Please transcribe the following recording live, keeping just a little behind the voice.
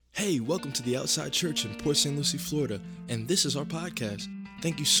Hey, welcome to the Outside Church in Port St. Lucie, Florida, and this is our podcast.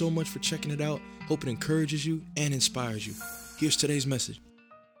 Thank you so much for checking it out. Hope it encourages you and inspires you. Here's today's message.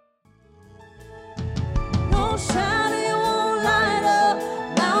 No shadow you won't light up,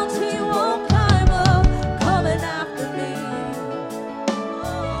 mountain you won't climb up, coming after me.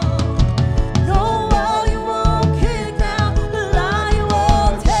 No wall you won't kick down, the lie you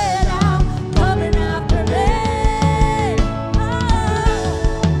won't tear down, coming after me.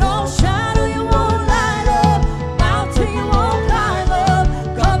 No shadow you won't light up, mountain you won't climb up,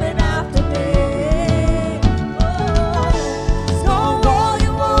 coming after me. No wall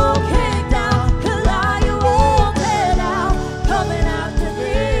you won't kick down, the lie you won't tear down, coming after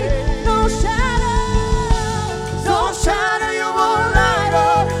me. No shadow you won't light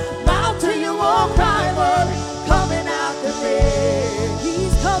up, mountain you won't climb up, coming after me.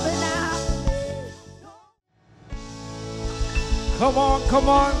 He's coming after me. Come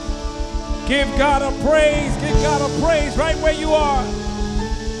on. Give God a praise right where you are.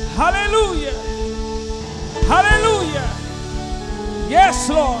 Hallelujah. Yes,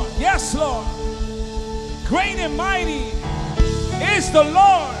 Lord. Great and mighty is the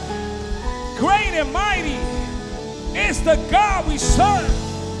Lord. Great and mighty is the God we serve.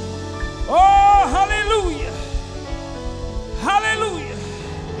 Oh, hallelujah.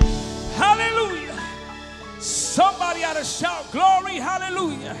 Somebody ought to shout glory,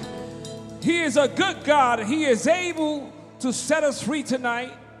 hallelujah. He is a good God. He is able to set us free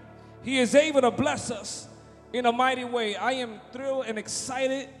tonight. He is able to bless us in a mighty way. I am thrilled and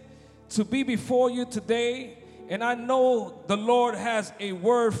excited to be before you today. And I know the Lord has a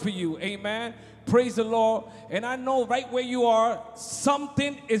word for you. Amen. Praise the Lord. And I know right where you are,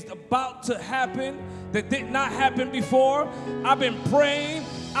 something is about to happen that did not happen before. I've been praying.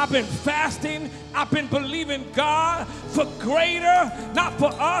 I've been fasting. I've been believing God for greater, not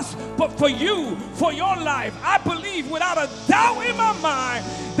for us, but for you, for your life. I believe without a doubt in my mind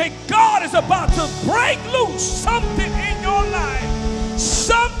that God is about to break loose something in your life.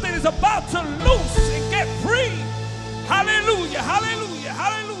 Something is about to loose and get free. Hallelujah.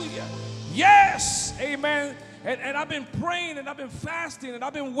 Yes, amen. And I've been praying and I've been fasting and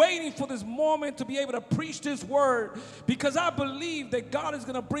I've been waiting for this moment to be able to preach this word because I believe that God is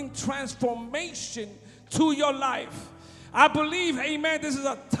going to bring transformation to your life. I believe, amen, this is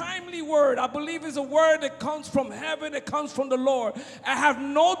a timely word. I believe it's a word that comes from heaven, that comes from the Lord. I have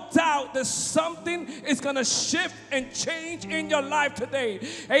no doubt that something is going to shift and change in your life today.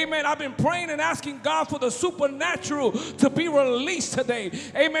 Amen. I've been praying and asking God for the supernatural to be released today.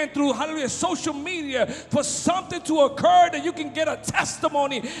 Amen. Through, hallelujah, social media, for something to occur that you can get a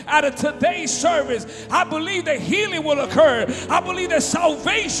testimony out of today's service. I believe that healing will occur. I believe that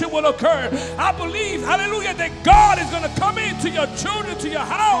salvation will occur. I believe, hallelujah, that God is going to come into your children, to your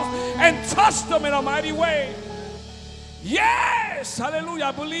house, and touch them in a mighty way. Yes, hallelujah.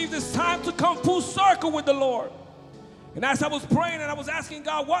 I believe it's time to come full circle with the Lord. And as I was praying and I was asking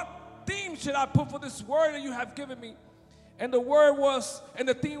God, what theme should I put for this word that you have given me? And the word was, and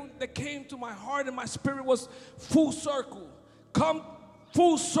the theme that came to my heart and my spirit was full circle. Come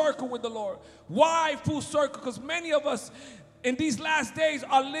full circle with the Lord. Why full circle? Because many of us in these last days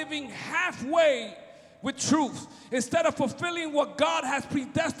are living halfway with truth. Instead of fulfilling what God has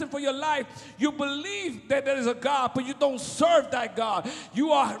predestined for your life, you believe that there is a God, but you don't serve that God.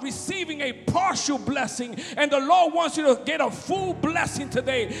 You are receiving a partial blessing, and the Lord wants you to get a full blessing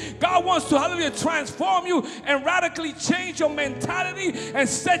today. God wants to, hallelujah, transform you and radically change your mentality and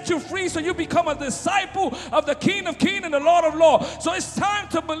set you free so you become a disciple of the King of Kings and the Lord of Lords. So it's time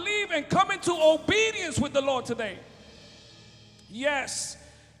to believe and come into obedience with the Lord today. Yes,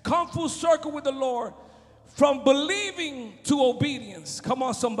 come full circle with the Lord. From believing to obedience. Come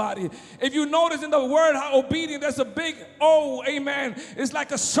on, somebody. If you notice in the word how obedient, there's a big O, amen. It's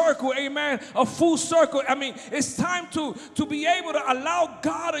like a circle, amen. A full circle. I mean, it's time to be able to allow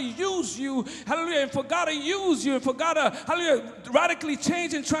God to use you. Hallelujah. And for God to use you, and for God to, hallelujah, radically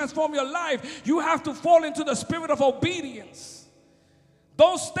change and transform your life, you have to fall into the spirit of obedience.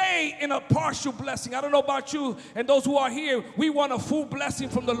 Don't stay in a partial blessing. I don't know about you and those who are here. We want a full blessing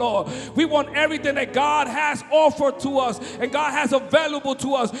from the Lord. We want everything that God has offered to us and God has available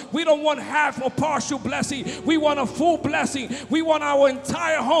to us. We don't want half or partial blessing. We want a full blessing. We want our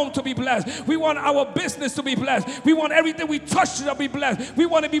entire home to be blessed. We want our business to be blessed. We want everything we touch to be blessed. We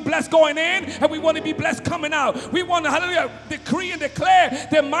want to be blessed going in and we want to be blessed coming out. We want to, hallelujah, decree and declare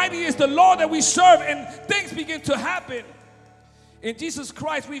that mighty is the Lord that we serve, and things begin to happen. In Jesus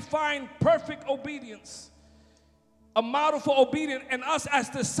Christ, we find perfect obedience. a model for obedience, and us as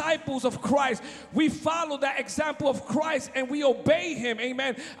disciples of Christ, we follow that example of Christ and we obey him.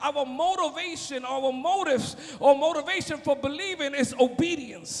 Amen. Our motivation, our motives or motivation for believing is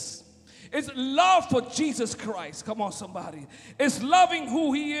obedience. It's love for Jesus Christ. Come on, somebody. It's loving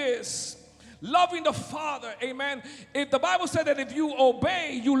who he is, loving the Father. Amen. If the Bible said that if you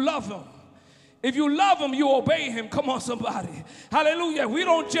obey, you love him. If you love him, you obey him. Come on, somebody. Hallelujah. We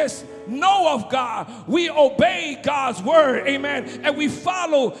don't just know of God. We obey God's word. Amen. And we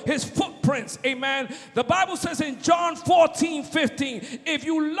follow his footprints. Amen. The Bible says in John 14:15, if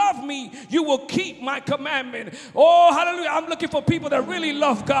you love me, you will keep my commandment. Oh, hallelujah. I'm looking for people that really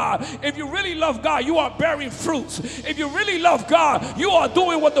love God. If you really love God, you are bearing fruits. If you really love God, you are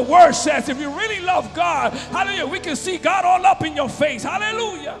doing what the word says. If you really love God, hallelujah, we can see God all up in your face.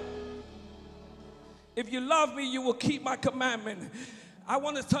 Hallelujah. If you love me, you will keep my commandment. I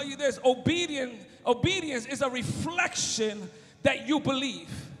want to tell you this. Obedience is a reflection that you believe.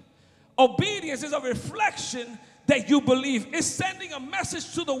 Obedience is a reflection that you believe. It's sending a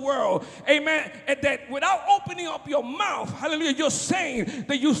message to the world, amen, and that without opening up your mouth, hallelujah, you're saying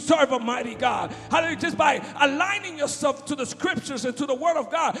that you serve a mighty God. Hallelujah. Just by aligning yourself to the scriptures and to the word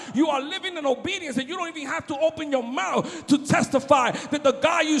of God, you are living in obedience, and you don't even have to open your mouth to testify that the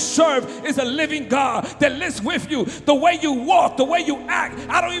God you serve is a living God that lives with you. The way you walk, the way you act,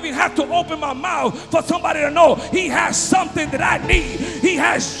 I don't even have to open my mouth for somebody to know he has something that I need. He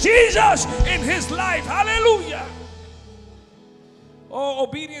has Jesus in his life. Hallelujah. Oh,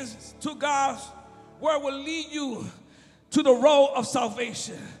 obedience to God's word will lead you to the road of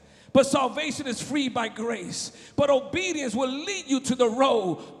salvation. But salvation is free by grace. But obedience will lead you to the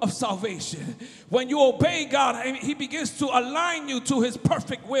road of salvation. When you obey God, he begins to align you to his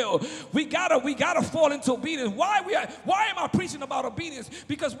perfect will. We gotta fall into obedience. Why am I preaching about obedience?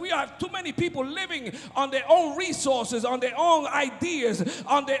 Because we have too many people living on their own resources, on their own ideas,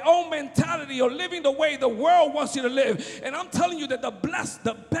 on their own mentality, or living the way the world wants you to live. And I'm telling you that the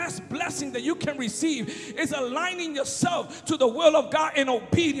best blessing that you can receive is aligning yourself to the will of God in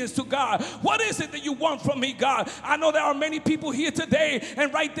obedience to God. What is it that you want from me, God? I know there are many people here today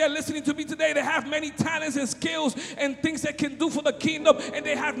and right there listening to me today that have many talents and skills and things that can do for the kingdom, and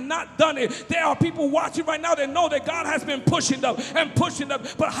they have not done it. There are people watching right now that know that God has been pushing them and pushing them,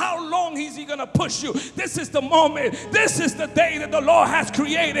 but how long is he going to push you? This is the moment. This is the day that the Lord has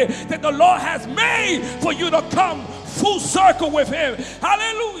created, that the Lord has made for you to come full circle with him.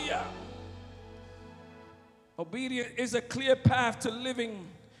 Hallelujah. Obedience is a clear path to living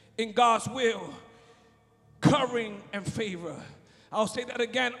in God's will, covering and favor. I'll say that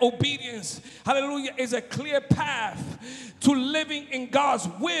again. Obedience, hallelujah, is a clear path to living in God's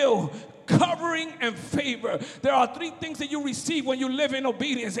will, covering and favor. There are three things that you receive when you live in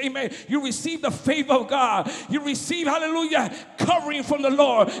obedience. Amen. You receive the favor of God. You receive, hallelujah, covering from the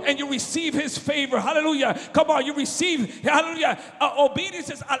Lord, and you receive his favor. Hallelujah. Come on, you receive, hallelujah.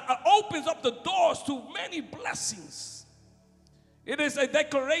 Obedience opens up the doors to many blessings. It is a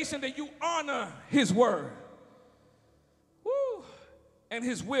declaration that you honor his word. Woo. And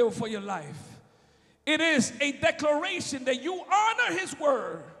his will for your life. It is a declaration that you honor his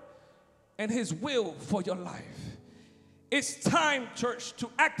word and his will for your life. It's time, church, to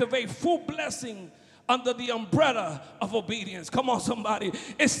activate full blessing under the umbrella of obedience. Come on, somebody.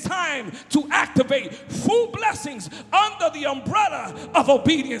 It's time to activate full blessings under the umbrella of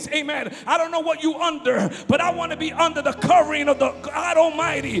obedience. Amen. I don't know what you under, but I want to be under the covering of the God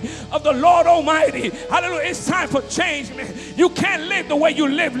Almighty, of the Lord Almighty. Hallelujah. It's time for change, man. You can't live the way you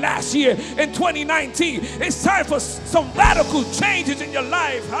lived last year in 2019. It's time for some radical changes in your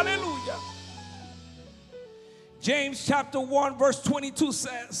life. Hallelujah. James chapter 1 verse 22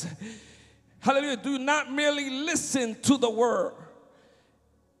 says, hallelujah, do not merely listen to the word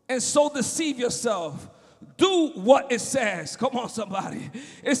and so deceive yourself. Do what it says. Come on, somebody.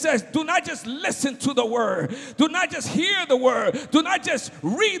 It says, do not just listen to the word. Do not just hear the word. Do not just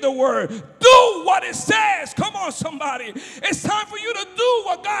read the word. Do what it says. Come on, somebody. It's time for you to do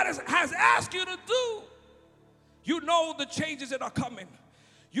what God has asked you to do. You know the changes that are coming.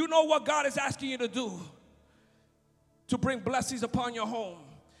 You know what God is asking you to do to bring blessings upon your home.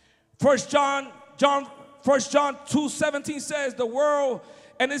 1 John 2:17 says, the world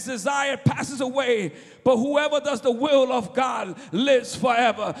and its desire passes away, but whoever does the will of God lives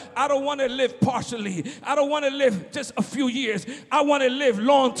forever. I don't want to live partially. I don't want to live just a few years. I want to live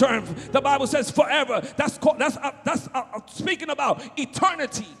long term. The Bible says forever. That's speaking about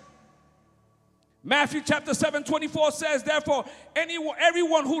eternity. Matthew chapter 7:24 says, therefore,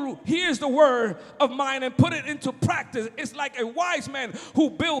 everyone who hears the word of mine and put it into practice is like a wise man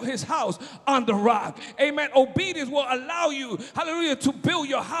who built his house on the rock. Amen. Obedience will allow you, hallelujah, to build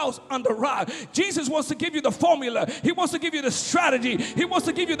your house on the rock. Jesus wants to give you the formula. He wants to give you the strategy. He wants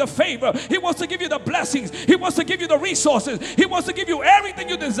to give you the favor. He wants to give you the blessings. He wants to give you the resources. He wants to give you everything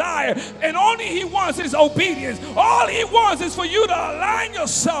you desire. And only he wants is obedience. All he wants is for you to align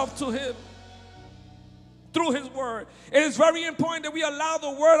yourself to him through his word. It is very important that we allow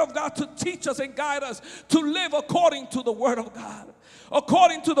the word of God to teach us and guide us to live according to the word of God,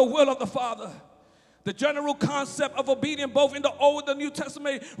 according to the will of the Father. The general concept of obedience, both in the Old and the New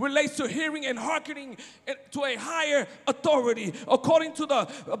Testament, relates to hearing and hearkening to a higher authority. According to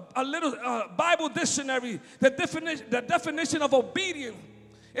the Bible dictionary, the definition of obedience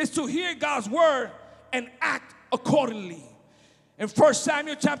is to hear God's word and act accordingly. In 1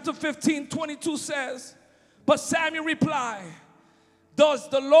 Samuel chapter 15:22 says, but Samuel replied, does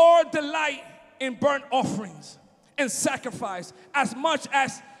the Lord delight in burnt offerings and sacrifice as much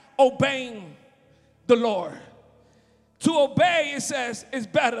as obeying the Lord? To obey, it says, is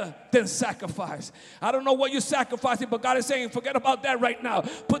better than sacrifice. I don't know what you're sacrificing, but God is saying, forget about that right now.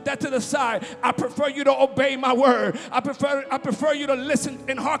 Put that to the side. I prefer you to obey my word. I prefer you to listen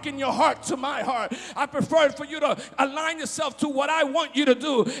and hearken your heart to my heart. I prefer for you to align yourself to what I want you to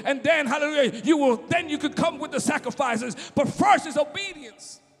do. And then, hallelujah, you could come with the sacrifices. But first is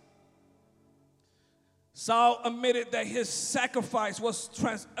obedience. Saul admitted that his sacrifice was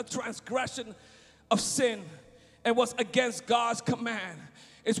a transgression of sin and was against God's command.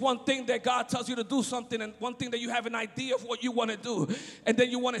 It's one thing that God tells you to do something, and one thing that you have an idea of what you want to do, and then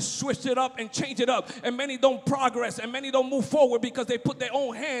you want to switch it up and change it up. And many don't progress, and many don't move forward because they put their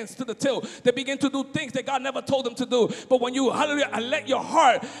own hands to the till. They begin to do things that God never told them to do. But when you, hallelujah, let your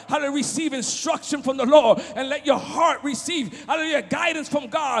heart, hallelujah, receive instruction from the Lord, and let your heart receive, hallelujah, guidance from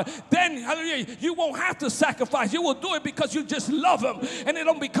God, then, hallelujah, you won't have to sacrifice. You will do it because you just love him, and it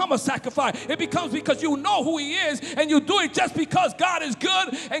don't become a sacrifice. It becomes because you know who he is, and you do it just because God is good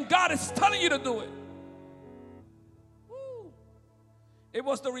and God is telling you to do it. Woo. It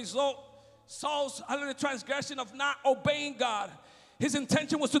was the result, Saul's transgression of not obeying God. His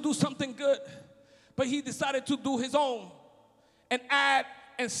intention was to do something good, but he decided to do his own and add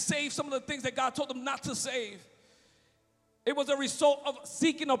and save some of the things that God told him not to save. It was a result of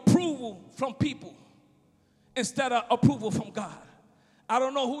seeking approval from people instead of approval from God. I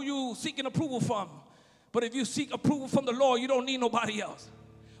don't know who you seeking approval from, but if you seek approval from the Lord, you don't need nobody else.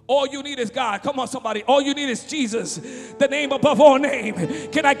 All you need is God. Come on, somebody. All you need is Jesus, the name above all name.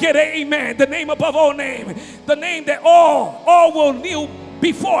 Can I get an amen? The name above all name. The name that all will kneel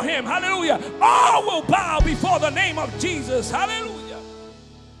before him. Hallelujah. All will bow before the name of Jesus. Hallelujah.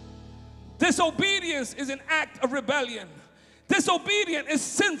 Disobedience is an act of rebellion. Disobedience is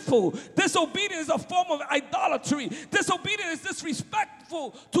sinful. Disobedience is a form of idolatry. Disobedience is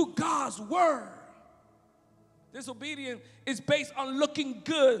disrespectful to God's word. Disobedience is based on looking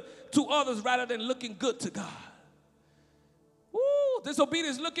good to others rather than looking good to God.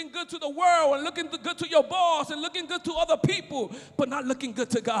 Disobedience is looking good to the world and looking good to your boss and looking good to other people, but not looking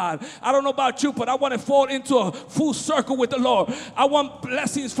good to God. I don't know about you, but I want to fall into a full circle with the Lord. I want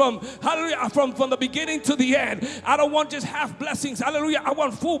blessings from, hallelujah, from the beginning to the end. I don't want just half blessings. Hallelujah. I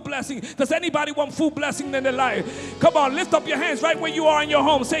want full blessing. Does anybody want full blessing in their life? Come on, lift up your hands right where you are in your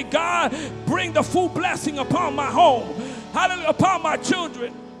home. Say, God, bring the full blessing upon my home. Hallelujah, upon my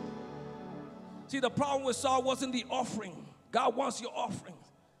children. See, the problem with Saul wasn't the offering. God wants your offerings.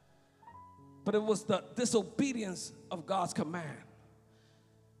 But it was the disobedience of God's command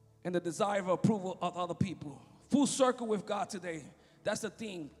and the desire of approval of other people. Full circle with God today. That's the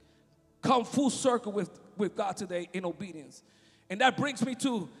theme. Come full circle with God today in obedience. And that brings me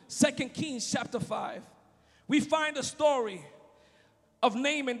to 2 Kings chapter 5. We find the story of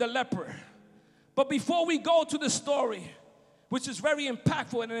Naaman the leper. But before we go to the story, which is very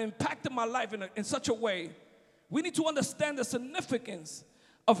impactful and it impacted my life in such a way, we need to understand the significance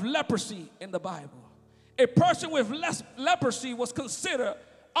of leprosy in the Bible. A person with leprosy was considered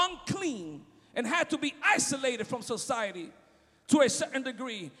unclean and had to be isolated from society to a certain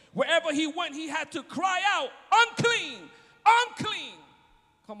degree. Wherever he went, he had to cry out, unclean, unclean.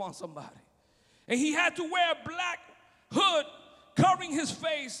 Come on, somebody. And he had to wear a black hood covering his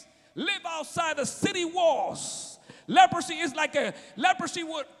face, live outside the city walls. Leprosy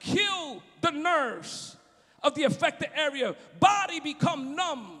would kill the nerves of the affected area. Body become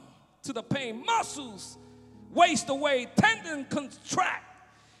numb to the pain. Muscles waste away. Tendon contract.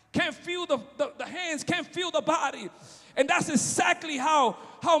 Can't feel the hands, can't feel the body. And that's exactly how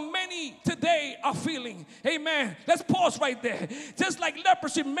how many today are feeling. Amen. Let's pause right there. Just like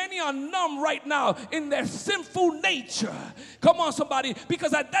leprosy, many are numb right now in their sinful nature. Come on, somebody.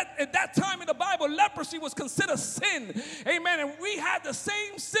 Because at that time in the Bible, leprosy was considered sin. Amen. And we have the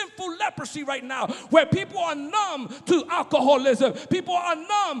same sinful leprosy right now, where people are numb to alcoholism. People are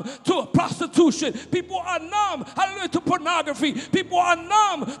numb to prostitution. People are numb, hallelujah, to pornography. People are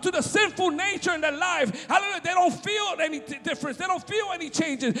numb to the sinful nature in their life. Hallelujah. They don't feel any difference. They don't feel any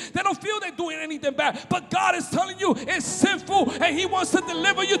changes. They don't feel they're doing anything bad. But God is telling you it's sinful, and He wants to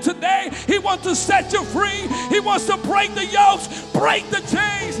deliver you today. He wants to set you free. He wants to break the yokes, break the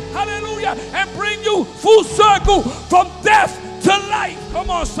chains, hallelujah, and bring you full circle from death to life. Come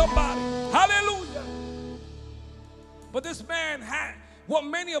on, somebody. Hallelujah. But this man had what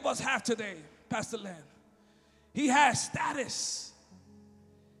many of us have today, Pastor Len. He had status.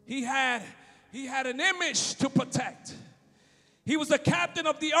 He had an image to protect. He was the captain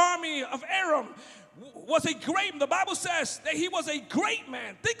of the army of Aram. The Bible says that he was a great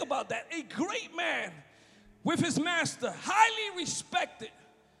man. Think about that. A great man with his master. Highly respected.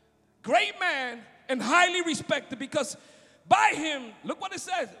 Great man and highly respected, because by him, look what it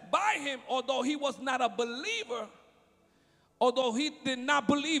says. By him, although he was not a believer, although he did not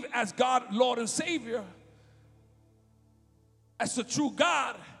believe as God, Lord and Savior, as the true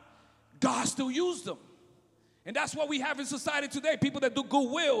God, God still used them. And that's what we have in society today. People that do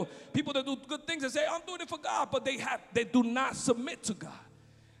goodwill, people that do good things and say, I'm doing it for God, but they do not submit to God.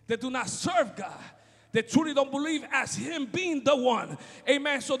 They do not serve God. They truly don't believe as Him being the one.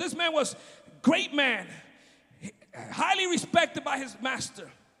 Amen. So this man was a great man, highly respected by his master.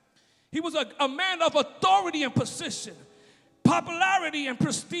 He was a man of authority and position, popularity and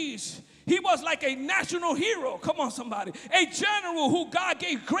prestige. He was like a national hero. Come on, somebody. A general who God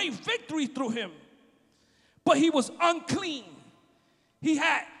gave great victory through him. But he was unclean. He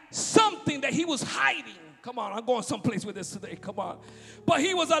had something that he was hiding. Come on, I'm going someplace with this today. Come on. But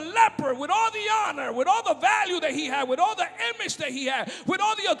he was a leper with all the honor, with all the value that he had, with all the image that he had, with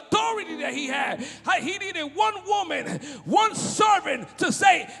all the authority that he had. He needed one woman, one servant to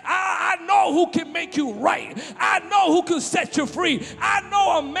say, I know who can make you right. I know who can set you free. I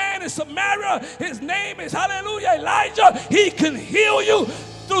know a man in Samaria. His name is, hallelujah, Elijah. He can heal you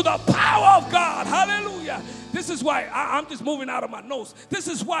through the power of God. Hallelujah. This is why I'm just moving out of my notes. This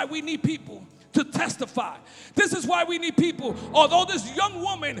is why we need people to testify. This is why we need people. Although this young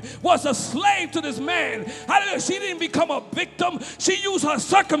woman was a slave to this man, hallelujah, she didn't become a victim. She used her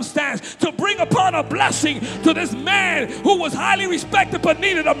circumstance to bring upon a blessing to this man who was highly respected but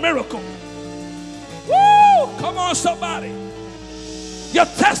needed a miracle. Woo! Come on, somebody. Your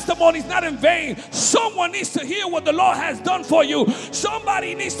testimony is not in vain. Someone needs to hear what the Lord has done for you.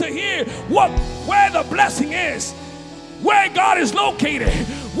 Somebody needs to hear where the blessing is, where God is located,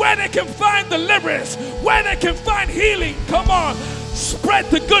 where they can find deliverance, where they can find healing. Come on, spread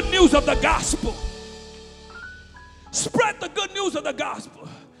the good news of the gospel. Spread the good news of the gospel.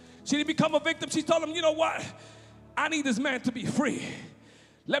 She didn't become a victim. She told him, you know what? I need this man to be free.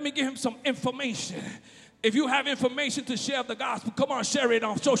 Let me give him some information. If you have information to share of the gospel, come on, share it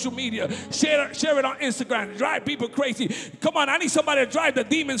on social media. Share it on Instagram. Drive people crazy. Come on, I need somebody to drive the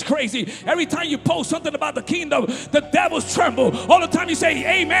demons crazy. Every time you post something about the kingdom, the devils tremble. All the time you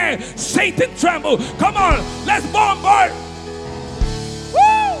say, amen, Satan tremble. Come on, let's bombard.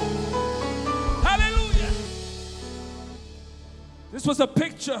 Woo! Hallelujah. This was a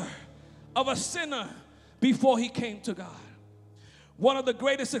picture of a sinner before he came to God. One of the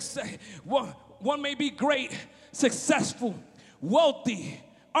greatest success. One may be great, successful, wealthy,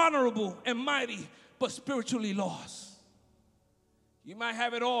 honorable, and mighty, but spiritually lost. You might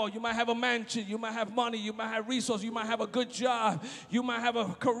have it all. You might have a mansion. You might have money. You might have resources. You might have a good job. You might have a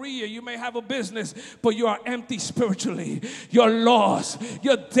career. You may have a business, but you are empty spiritually. You're lost.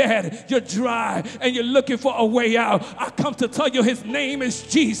 You're dead. You're dry, and you're looking for a way out. I come to tell you His name is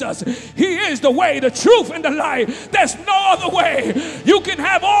Jesus. He is the way, the truth, and the life. There's no other way. You can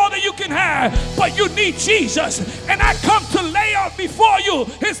have all that you can have, but you need Jesus. And I come to lay out before you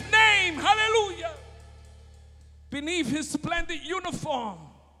His name. Hallelujah. Beneath his splendid uniform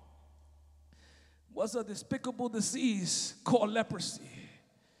was a despicable disease called leprosy.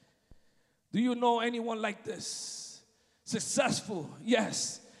 Do you know anyone like this? Successful,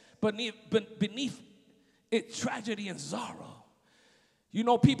 yes, but beneath it, tragedy and sorrow. You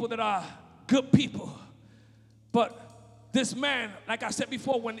know people that are good people, but this man, like I said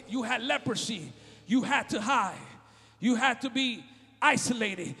before, when you had leprosy, you had to hide. You had to be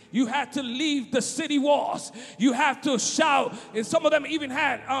isolated. You had to leave the city walls. You have to shout. And some of them even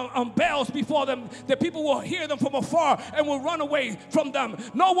had bells before them that people will hear them from afar and will run away from them.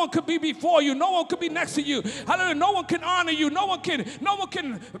 No one could be before you. No one could be next to you. Hallelujah. No one can honor you. No one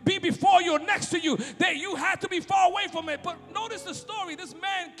can be before you or next to you. That you had to be far away from it. But notice the story. This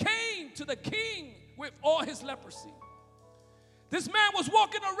man came to the king with all his leprosy. This man was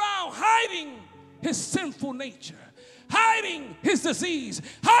walking around hiding his sinful nature, hiding his disease,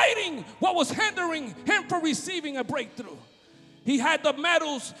 hiding what was hindering him from receiving a breakthrough. He had the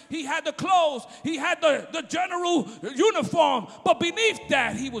medals, he had the clothes, he had the general uniform, but beneath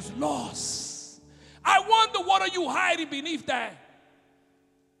that, he was lost. I wonder, what are you hiding beneath that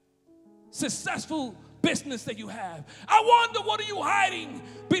successful business that you have? I wonder, what are you hiding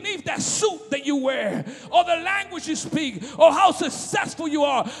beneath that suit that you wear, or the language you speak, or how successful you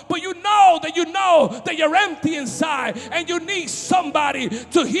are, but you know that you're empty inside and you need somebody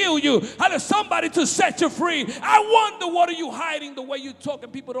to heal you, somebody to set you free. I wonder, what are you hiding the way you talk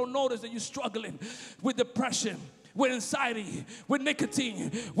and people don't notice that you're struggling with depression, with anxiety, with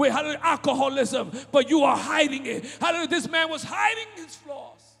nicotine, with alcoholism, but you are hiding it. This man was hiding his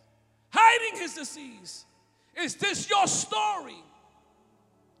flaws, hiding his disease. Is this your story?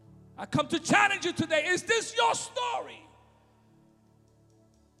 I come to challenge you today. Is this your story?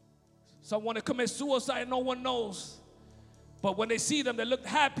 Someone that commits suicide, no one knows. But when they see them, they look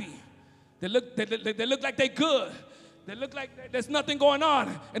happy. They look like they're good. They look like there's nothing going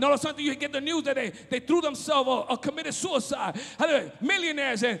on. And all of a sudden you get the news that they threw themselves or committed suicide.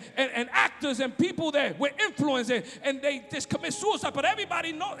 Millionaires and actors and people that were influenced and they just commit suicide. But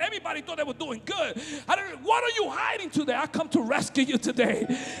everybody thought they were doing good. What are you hiding today? I come to rescue you today.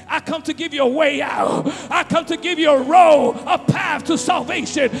 I come to give you a way out. I come to give you a road, a path to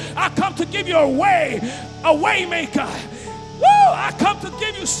salvation. I come to give you a way maker. Woo! I come to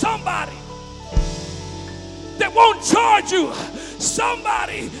give you somebody that won't charge you,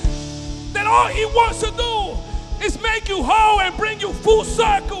 somebody that all he wants to do is make you whole and bring you full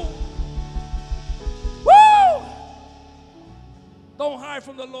circle. Woo! Don't hide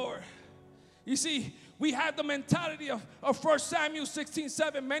from the Lord. You see, we have the mentality of 1 Samuel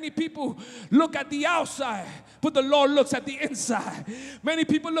 16:7. Many people look at the outside, but the Lord looks at the inside. Many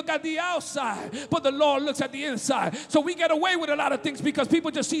people look at the outside, but the Lord looks at the inside. So we get away with a lot of things because people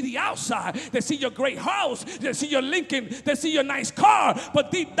just see the outside. They see your great house, they see your Lincoln, they see your nice car,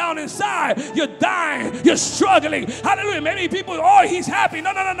 but deep down inside, you're dying, you're struggling. Hallelujah. Many people, oh, he's happy.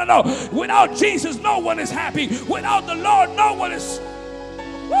 No. Without Jesus, no one is happy. Without the Lord, no one is.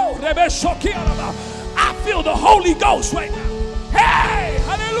 Woo! I feel the Holy Ghost right now. Hey,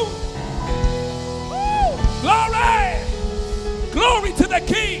 hallelujah. Woo! Glory. Glory to the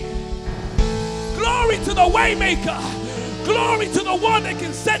King. Glory to the Waymaker. Glory to the one that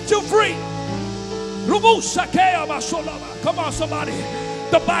can set you free. Come on, somebody.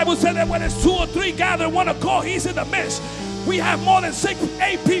 The Bible said that when there's 2 or 3 gathered in one accord, he's in the midst. We have more than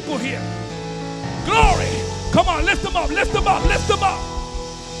 8 people here. Glory. Come on, lift them up, lift them up, lift them up.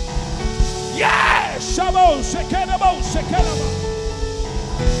 Yes!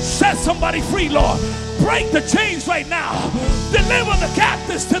 Set somebody free, Lord. Break the chains right now. Deliver the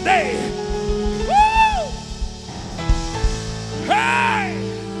captives today. Woo! Hey!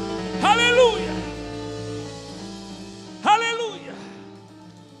 Hallelujah! Hallelujah!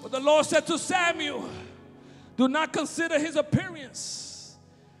 But the Lord said to Samuel, do not consider his appearance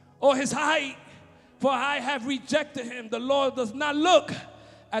or his height, for I have rejected him. The Lord does not look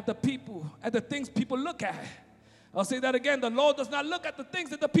at the things people look at. I'll say that again. The Lord does not look at the things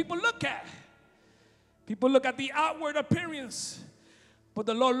that the people look at. People look at the outward appearance, but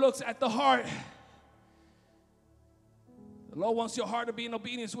the Lord looks at the heart. The Lord wants your heart to be in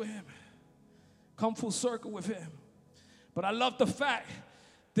obedience with him. Come full circle with him. But I love the fact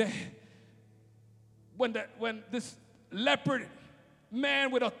that when this leopard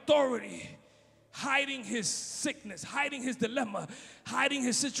man with authority, hiding his sickness, hiding his dilemma, hiding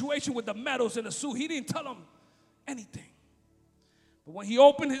his situation with the medals and the suit, he didn't tell him anything. But when he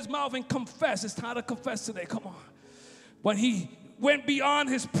opened his mouth and confessed, it's time to confess today, come on. When he went beyond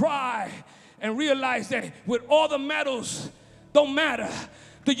his pride and realized that with all the medals don't matter,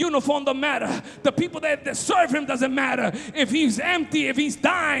 the uniform don't matter, the people that serve him doesn't matter, if he's empty, if he's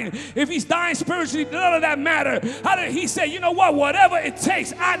dying spiritually, none of that matter. He said, you know what, whatever it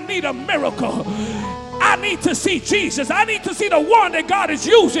takes, I need a miracle. I need to see Jesus. I need to see the one that God is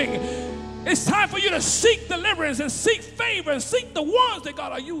using. It's time for you to seek deliverance and seek favor and seek the ones that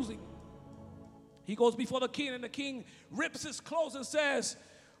God are using. He goes before the king, and the king rips his clothes and says,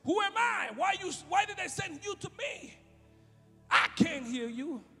 who am I? Why did they send you to me? I can't heal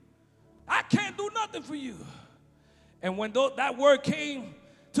you. I can't do nothing for you. And when that word came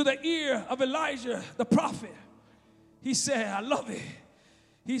to the ear of Elijah, the prophet, he said, I love it.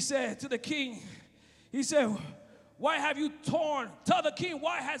 He said to the king, he said, why have you torn? Tell the king,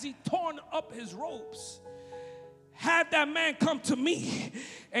 why has he torn up his robes? Have that man come to me,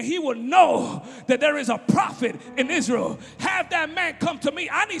 and he will know that there is a prophet in Israel. Have that man come to me.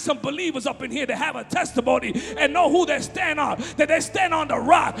 I need some believers up in here to have a testimony and know who they stand on, that they stand on the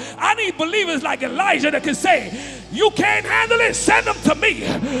rock. I need believers like Elijah that can say, you can't handle it, send them to me.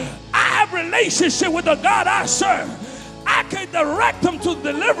 I have a relationship with the God I serve. I can direct him to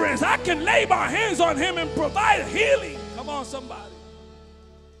deliverance. I can lay my hands on him and provide healing. Come on, somebody.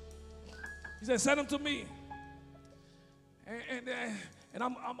 He said, send him to me. And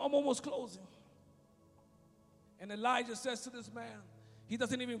I'm almost closing. And Elijah says to this man, he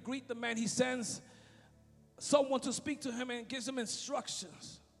doesn't even greet the man. He sends someone to speak to him and gives him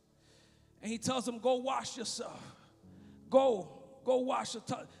instructions. And he tells him, go wash yourself. Go wash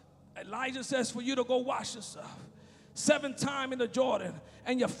yourself. Elijah says for you to go wash yourself 7 times in the Jordan,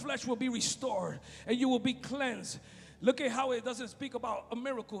 and your flesh will be restored, and you will be cleansed. Look at how it doesn't speak about a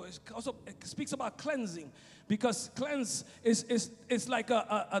miracle. It speaks about cleansing, because cleanse is like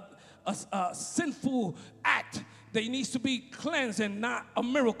a sinful act that needs to be cleansed, and not a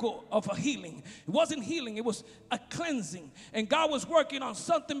miracle of a healing. It wasn't healing, it was a cleansing. And God was working on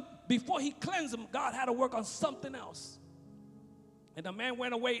something. Before he cleansed him, God had to work on something else. And the man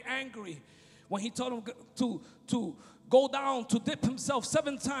went away angry when he told him to go down to dip himself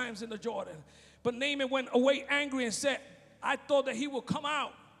 7 times in the Jordan. But Naaman went away angry and said, I thought that he would come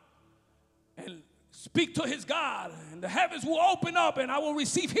out and speak to his God, and the heavens will open up and I will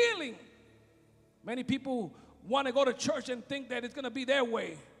receive healing. Many people want to go to church and think that it's going to be their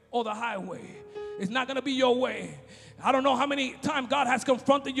way or the highway. It's not going to be your way. I don't know how many times God has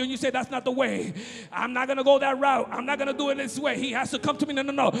confronted you and you say, that's not the way. I'm not going to go that route. I'm not going to do it this way. He has to come to me.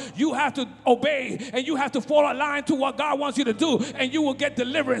 No. You have to obey, and you have to fall in line to what God wants you to do, and you will get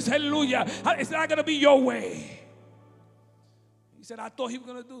deliverance. Hallelujah. It's not going to be your way. He said, I thought he was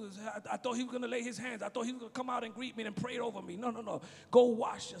going to do this. I thought he was going to lay his hands. I thought he was going to come out and greet me and pray over me. No. Go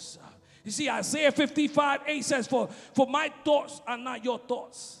wash yourself. You see, Isaiah 55:8 says, for my thoughts are not your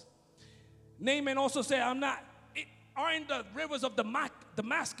thoughts. Naaman also said, aren't the rivers of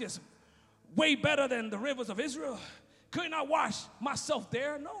Damascus way better than the rivers of Israel? Couldn't I wash myself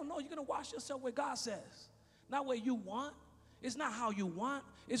there? No, you're going to wash yourself where God says. Not where you want. It's not how you want.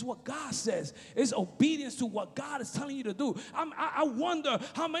 It's what God says. It's obedience to what God is telling you to do. I wonder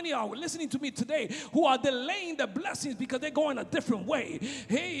how many are listening to me today who are delaying the blessings because they're going a different way.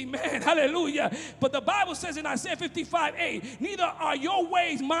 Amen. Hallelujah. But the Bible says in Isaiah 55:8, neither are your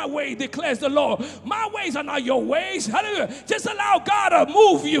ways my way, declares the Lord. My ways are not your ways. Hallelujah. Just allow God to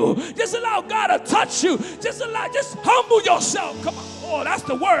move you. Just allow God to touch you. Just humble yourself. Come on. Oh, that's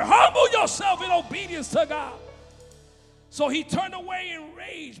the word. Humble yourself in obedience to God. So he turned away in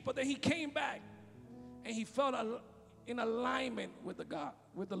rage, but then he came back and he felt in alignment with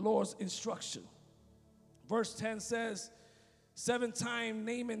the Lord's instruction. Verse 10 says, 7 times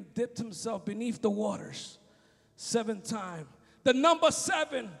Naaman dipped himself beneath the waters. 7 times. The number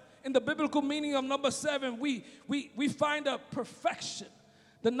 7, in the biblical meaning of number 7, we find a perfection.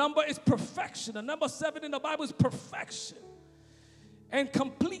 The number is perfection. The number 7 in the Bible is perfection and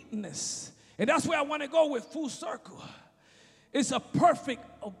completeness. And that's where I want to go with full circle. It's perfect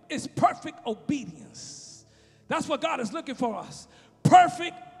obedience. That's what God is looking for us.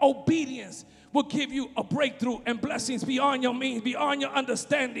 Perfect obedience will give you a breakthrough and blessings beyond your means, beyond your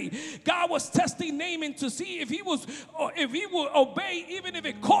understanding. God was testing Naaman to see if he would obey, even if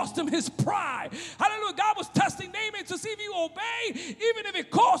it cost him his pride. Hallelujah. God was testing Naaman to see if he would obey, even if it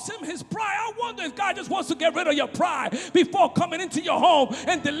cost him his pride. I wonder if God just wants to get rid of your pride before coming into your home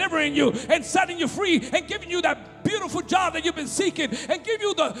and delivering you and setting you free and giving you that beautiful job that you've been seeking and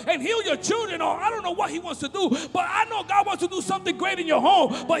and heal your children, or I don't know what he wants to do, but I know God wants to do something great in your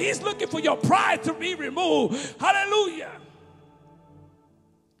home, but he's looking for your pride to be removed. Hallelujah.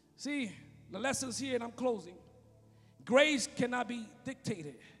 See, the lessons here, and I'm closing. Grace cannot be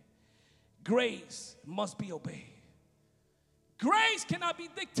dictated. Grace must be obeyed. Grace cannot be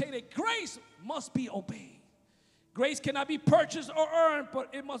dictated. Grace must be obeyed. Grace cannot be purchased or earned, but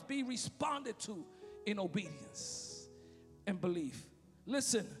it must be responded to in obedience and belief.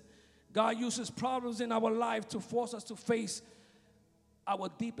 Listen, God uses problems in our life to force us to face our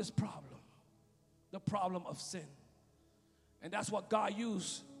deepest problem, the problem of sin. And that's what God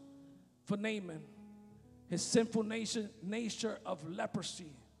used for Naaman, his sinful nature of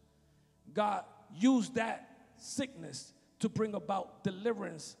leprosy. God used that sickness to bring about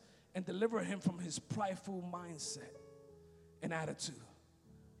deliverance and deliver him from his prideful mindset and attitude.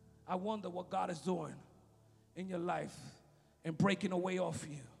 I wonder what God is doing in your life and breaking away off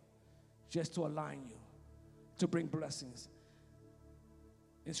you just to align you, to bring blessings.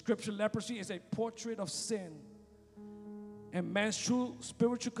 In Scripture, leprosy is a portrait of sin and man's true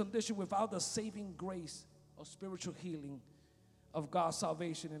spiritual condition without the saving grace or spiritual healing of God's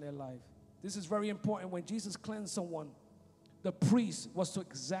salvation in their life. This is very important. When Jesus cleansed someone, the priest was to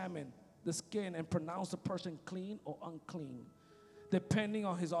examine the skin and pronounce the person clean or unclean, depending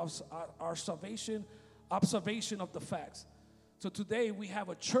on his observation of the facts. So today we have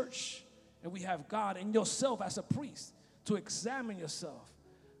a church and we have God and yourself as a priest to examine yourself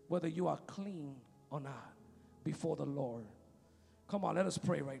whether you are clean or not before the Lord. Come on, let us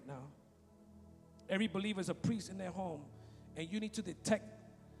pray right now. Every believer is a priest in their home, and you need to detect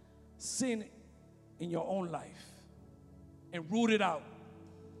sin in your own life and root it out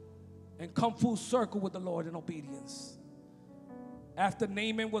and come full circle with the Lord in obedience. After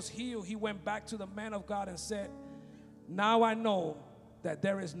Naaman was healed, he went back to the man of God and said, now I know that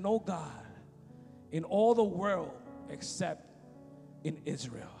there is no God in all the world except in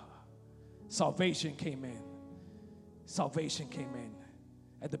Israel. Salvation came in. Salvation came in.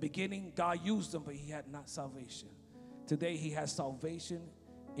 At the beginning, God used him, but he had not salvation. Today, he has salvation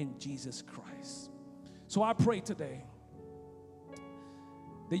in Jesus Christ. So I pray today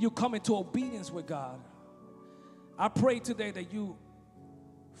that you come into obedience with God. I pray today that you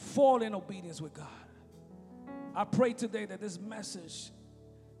fall in obedience with God. I pray today that this message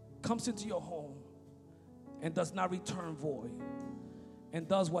comes into your home and does not return void and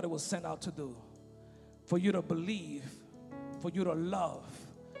does what it was sent out to do. For you to believe, for you to love,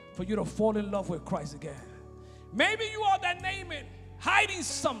 for you to fall in love with Christ again. Maybe you are that Naaman hiding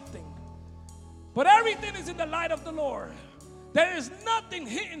something, but everything is in the light of the Lord. There is nothing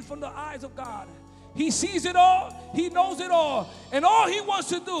hidden from the eyes of God. He sees it all, he knows it all, and all he wants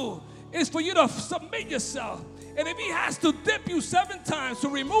to do is for you to submit yourself. And if he has to dip you 7 times to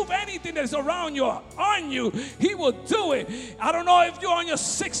remove anything that's around you, on you, he will do it. I don't know if you're on your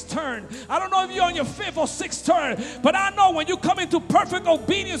 6th turn. I don't know if you're on your 5th or 6th turn. But I know when you come into perfect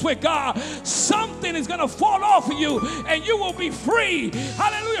obedience with God, something is going to fall off of you and you will be free.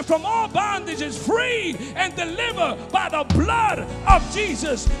 Hallelujah. From all bondages, free and delivered by the blood of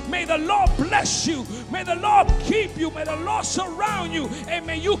Jesus. May the Lord bless you. May the Lord keep you. May the Lord surround you. And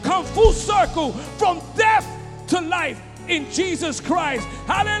may you come full circle from death to life in Jesus Christ.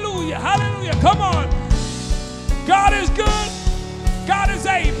 Hallelujah. Hallelujah. Come on. God is good. God is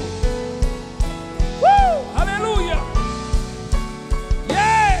able. Woo! Hallelujah.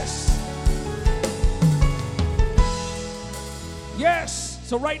 Yes. Yes.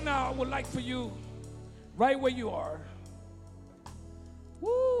 So right now I would like for you, right where you are.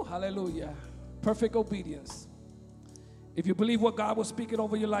 Woo! Hallelujah. Perfect obedience. If you believe what God was speaking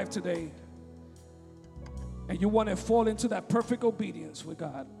over your life today, and you want to fall into that perfect obedience with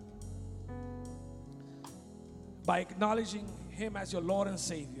God by acknowledging him as your Lord and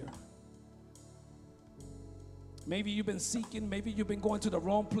Savior. Maybe you've been seeking, maybe you've been going to the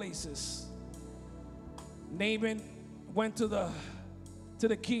wrong places. Naaman went to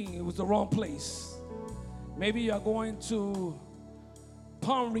the king, it was the wrong place. Maybe you're going to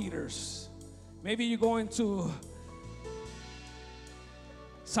palm readers. Maybe you're going to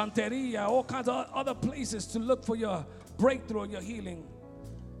Santeria, all kinds of other places to look for your breakthrough, your healing.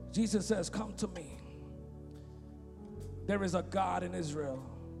 Jesus says, come to me. There is a God in Israel.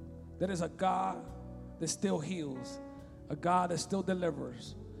 There is a God that still heals, a God that still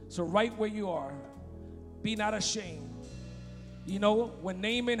delivers. So right where you are, be not ashamed. You know, when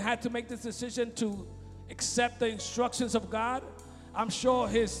Naaman had to make this decision to accept the instructions of God, I'm sure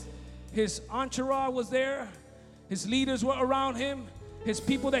his entourage was there. His leaders were around him. His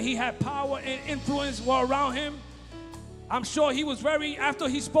people that he had power and influence were around him. I'm sure he was after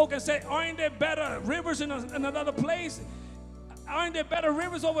he spoke and said, aren't there better rivers in another place? Aren't there better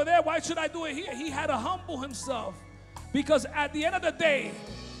rivers over there? Why should I do it here? He had to humble himself. Because at the end of the day,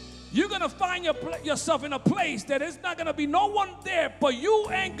 you're going to find yourself in a place that is not going to be no one there but you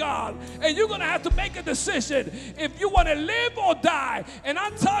and God. And you're going to have to make a decision if you want to live or die. And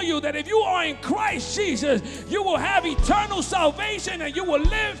I tell you that if you are in Christ Jesus, you will have eternal salvation and you will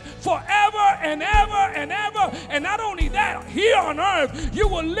live forever and ever and ever. And not only that, here on earth, you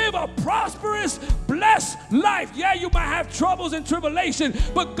will live a prosperous, blessed life. Yeah, you might have troubles and tribulation,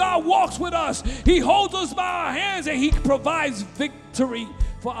 but God walks with us. He holds us by our hands and he provides victory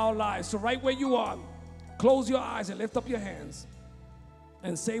for our lives. So right where you are, close your eyes and lift up your hands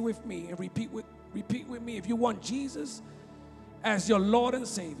and say with me and repeat with me. If you want Jesus as your Lord and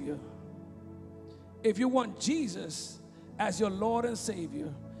Savior, if you want Jesus as your Lord and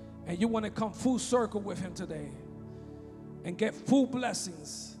Savior, and you want to come full circle with him today and get full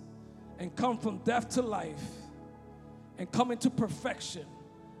blessings and come from death to life and come into perfection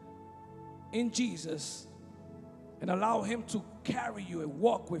in Jesus and allow him to carry you and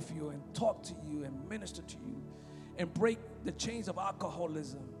walk with you and talk to you and minister to you and break the chains of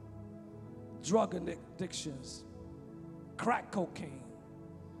alcoholism, drug addictions, crack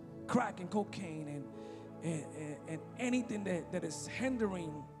and cocaine, and anything that is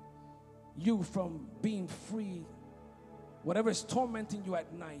hindering you from being free, whatever is tormenting you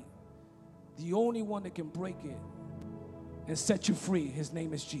at night, the only one that can break it and set you free, his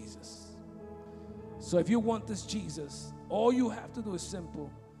name is Jesus. So if you want this Jesus, all you have to do is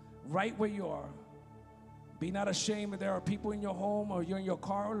simple. Right where you are, be not ashamed if there are people in your home or you're in your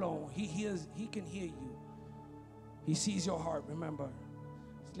car alone. He can hear you. He sees your heart, remember.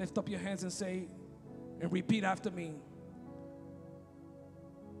 Lift up your hands and say, and repeat after me.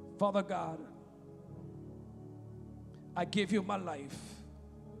 Father God, I give you my life.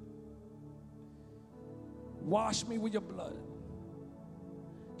 Wash me with your blood.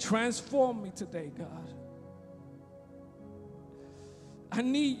 Transform me today, God. I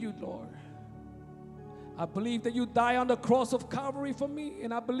need you, Lord. I believe that you died on the cross of Calvary for me,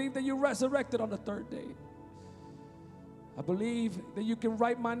 and I believe that you resurrected on the third day. I believe that you can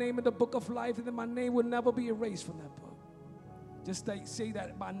write my name in the book of life, and that my name will never be erased from that book. Just say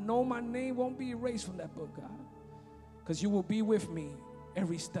that. I know my name won't be erased from that book, God, because you will be with me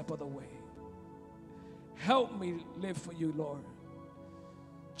every step of the way. Help me live for you, Lord.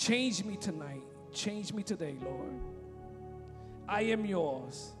 Change me tonight. Change me today, Lord. I am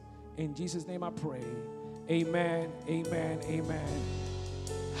yours. In Jesus' name I pray. Amen, amen, amen.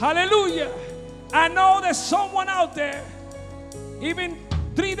 Hallelujah. I know there's someone out there, even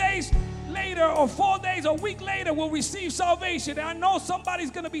 3 days later or 4 days or a week later, will receive salvation. And I know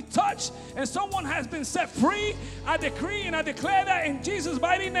somebody's going to be touched and someone has been set free. I decree and I declare that in Jesus'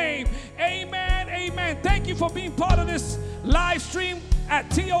 mighty name. Amen, amen. Thank you for being part of this live stream at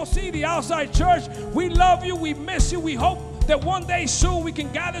TOC, the Outside Church. We love you. We miss you. We hope that one day soon we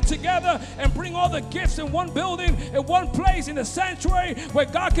can gather together and bring all the gifts in one building, in one place, in the sanctuary, where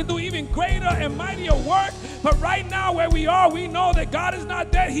God can do even greater and mightier work. But right now where we are, we know that God is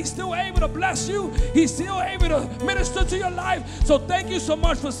not dead. He's still able to bless you. He's still able to minister to your life. So thank you so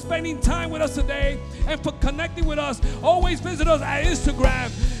much for spending time with us today and for connecting with us. Always visit us at Instagram,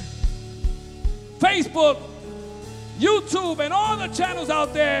 Facebook, YouTube, and all the channels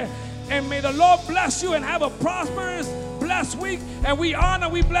out there. And may the Lord bless you and have a prosperous, blessed week. And we honor,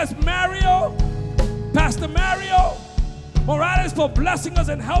 we bless Mario, Pastor Mario Morales, for blessing us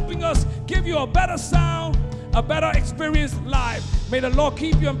and helping us give you a better sound, a better experience live. May the Lord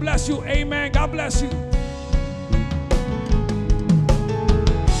keep you and bless you. Amen. God bless you.